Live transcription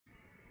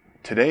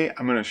Today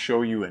I'm going to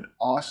show you an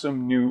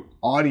awesome new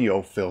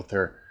audio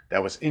filter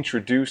that was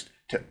introduced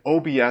to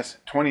OBS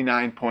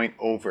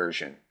 29.0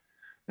 version.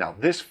 Now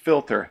this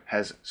filter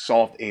has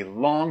solved a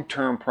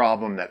long-term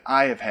problem that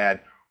I have had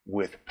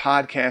with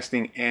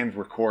podcasting and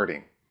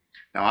recording.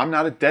 Now I'm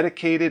not a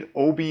dedicated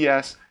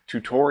OBS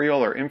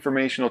tutorial or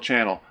informational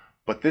channel,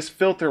 but this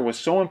filter was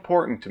so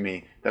important to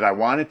me that I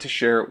wanted to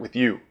share it with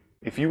you.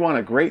 If you want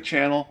a great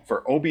channel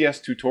for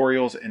OBS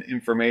tutorials and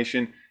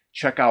information,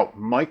 check out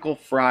Michael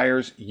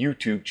Fryer's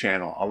YouTube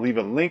channel. I'll leave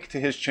a link to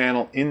his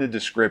channel in the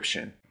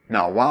description.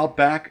 Now, a while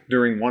back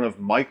during one of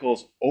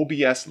Michael's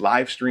OBS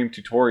live stream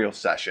tutorial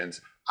sessions,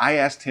 I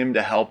asked him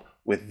to help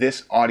with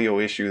this audio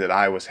issue that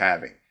I was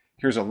having.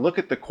 Here's a look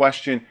at the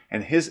question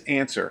and his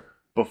answer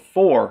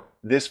before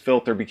this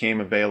filter became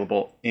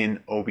available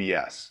in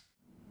OBS.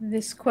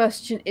 This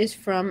question is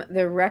from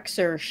the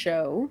Rexer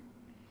Show.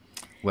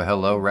 Well,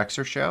 hello,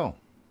 Rexer Show.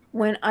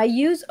 When I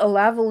use a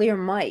lavalier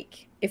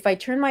mic, if I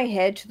turn my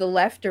head to the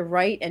left or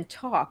right and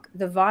talk,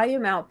 the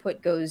volume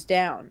output goes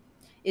down.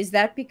 Is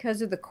that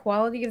because of the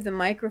quality of the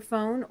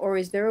microphone, or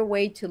is there a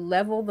way to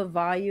level the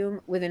volume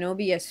with an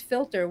OBS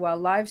filter while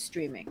live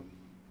streaming?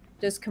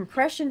 Does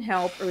compression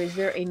help, or is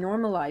there a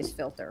normalized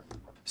filter?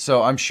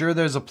 So I'm sure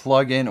there's a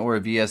plugin or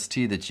a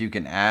VST that you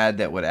can add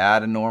that would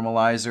add a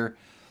normalizer.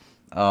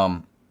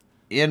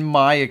 In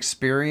my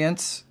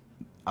experience,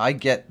 I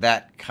get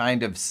that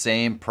kind of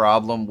same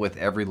problem with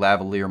every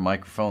lavalier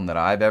microphone that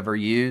I've ever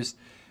used,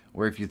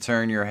 where if you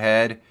turn your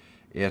head,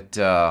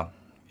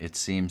 it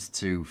seems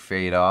to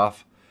fade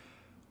off.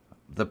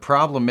 The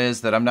problem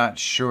is that I'm not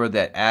sure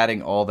that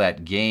adding all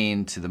that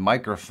gain to the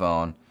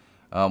microphone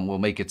will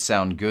make it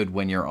sound good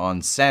when you're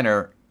on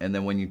center, and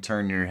then when you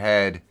turn your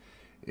head,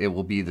 it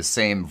will be the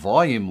same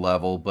volume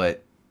level,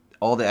 but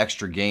all the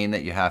extra gain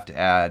that you have to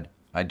add,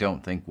 I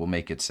don't think will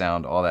make it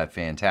sound all that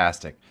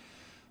fantastic.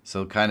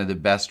 So kind of the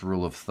best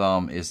rule of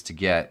thumb is to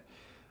get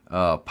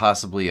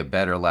possibly a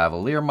better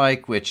lavalier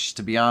mic, which,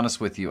 to be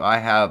honest with you, I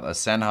have a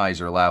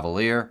Sennheiser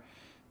lavalier,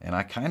 and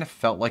I kind of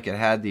felt like it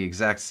had the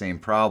exact same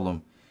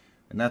problem.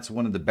 And that's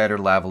one of the better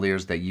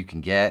lavaliers that you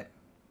can get.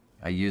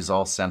 I use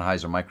all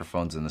Sennheiser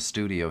microphones in the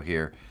studio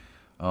here.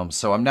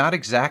 So I'm not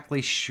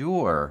exactly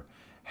sure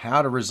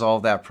how to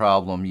resolve that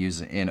problem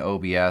using in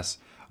OBS.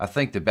 I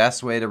think the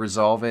best way to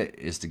resolve it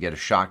is to get a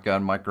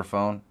shotgun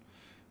microphone.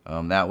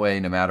 That way,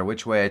 no matter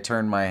which way I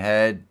turn my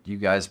head, you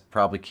guys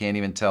probably can't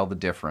even tell the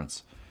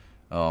difference.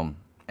 And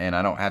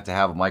I don't have to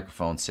have a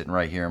microphone sitting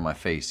right here in my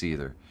face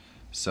either.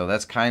 So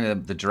that's kind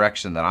of the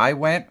direction that I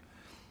went.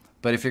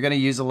 But if you're going to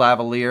use a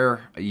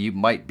lavalier, you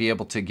might be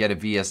able to get a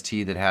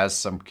VST that has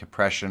some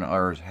compression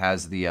or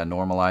has the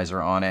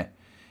normalizer on it,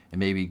 and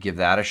maybe give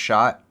that a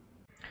shot.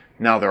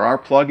 Now there are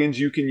plugins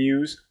you can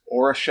use,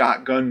 or a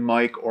shotgun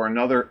mic, or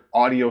another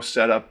audio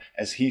setup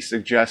as he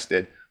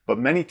suggested, but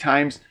many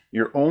times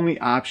your only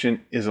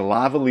option is a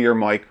lavalier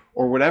mic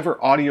or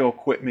whatever audio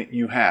equipment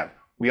you have.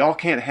 We all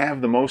can't have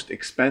the most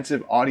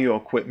expensive audio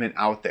equipment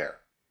out there.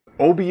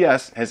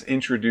 OBS has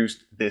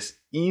introduced this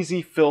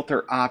easy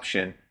filter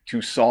option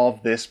to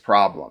solve this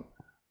problem: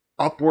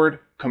 upward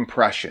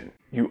compression.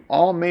 You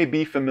all may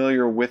be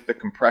familiar with the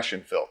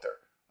compression filter.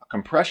 A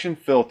compression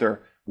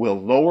filter will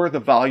lower the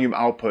volume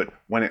output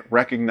when it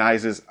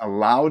recognizes a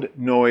loud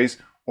noise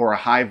or a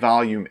high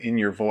volume in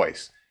your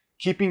voice,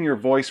 keeping your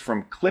voice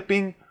from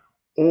clipping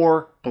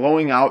or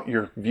blowing out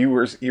your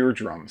viewers'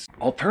 eardrums.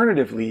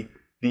 Alternatively,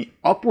 the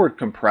upward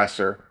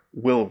compressor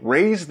will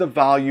raise the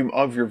volume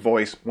of your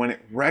voice when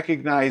it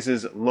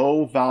recognizes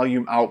low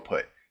volume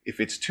output. If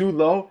it's too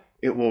low,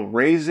 it will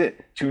raise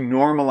it to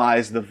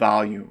normalize the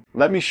volume.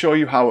 Let me show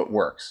you how it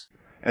works.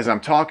 As I'm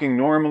talking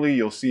normally,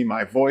 you'll see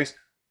my voice,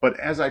 but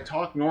as I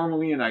talk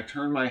normally and I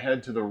turn my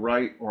head to the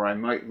right, or I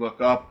might look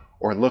up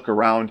or look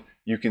around,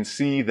 you can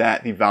see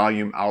that the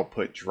volume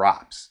output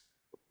drops.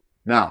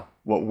 Now,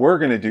 what we're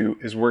going to do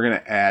is we're going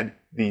to add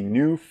the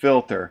new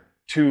filter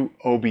to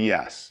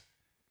OBS.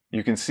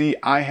 You can see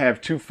I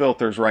have two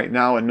filters right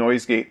now, a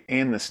noise gate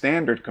and the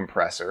standard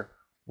compressor.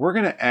 We're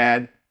going to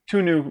add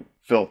two new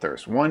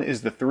filters. One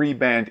is the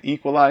 3-band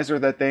equalizer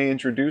that they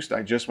introduced.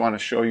 I just want to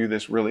show you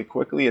this really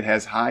quickly. It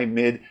has high,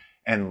 mid,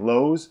 and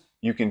lows.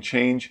 You can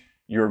change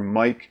your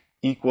mic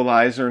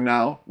equalizer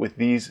now with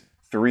these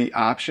three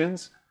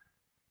options.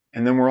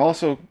 And then we're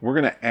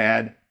going to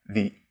add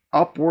the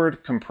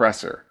upward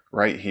compressor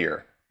right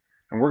here.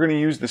 And we're going to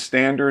use the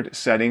standard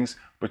settings,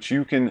 but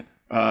you can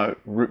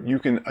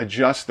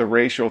adjust the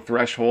ratio,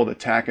 threshold,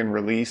 attack and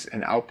release,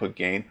 and output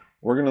gain.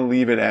 We're going to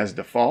leave it as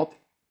default.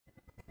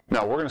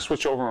 Now we're going to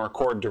switch over and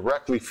record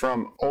directly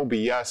from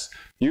OBS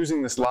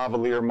using this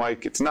lavalier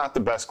mic. It's not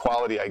the best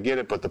quality, I get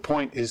it, but the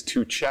point is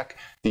to check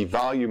the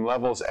volume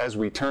levels as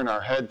we turn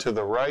our head to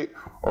the right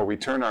or we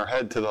turn our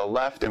head to the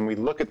left, and we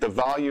look at the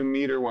volume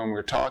meter when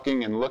we're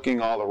talking and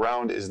looking all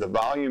around. Is the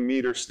volume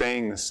meter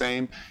staying the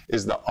same?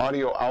 Is the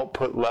audio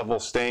output level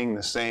staying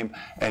the same?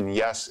 And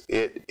yes,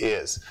 it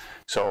is.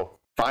 So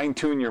fine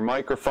tune your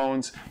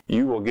microphones.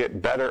 You will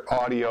get better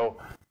audio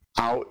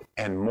out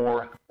and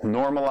more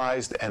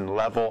normalized and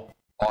level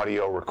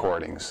audio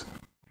recordings.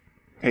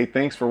 Hey,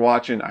 thanks for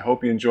watching. I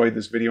hope you enjoyed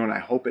this video and I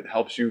hope it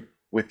helps you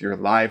with your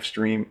live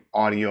stream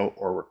audio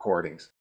or recordings.